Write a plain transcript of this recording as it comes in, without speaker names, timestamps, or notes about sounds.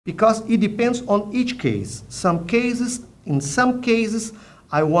because it depends on each case. In some cases,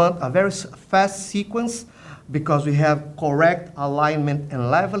 I want a very fast sequence because we have correct alignment and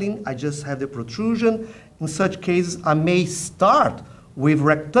leveling. I just have the protrusion. In such cases, I may start with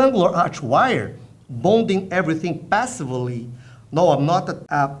rectangular archwire, bonding everything passively. No, I'm not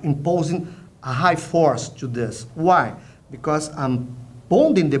imposing a high force to this. Why? Because I'm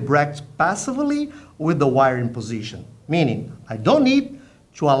bonding the brackets passively with the wire in position. Meaning, I don't need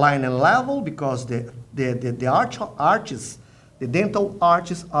to align and level because the arches, the dental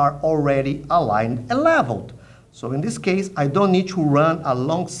arches are already aligned and leveled. So in this case, I don't need to run a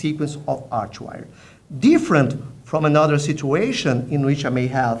long sequence of archwire. Different from another situation in which I may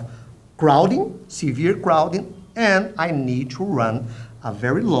have crowding, severe crowding, and I need to run a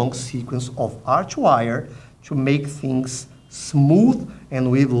very long sequence of archwire to make things smooth and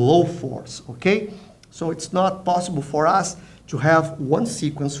with low force, okay? So it's not possible for us to have one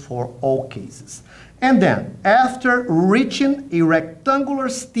sequence for all cases. And then, after reaching a rectangular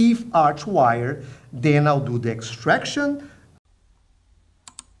stiff archwire, then I'll do the extraction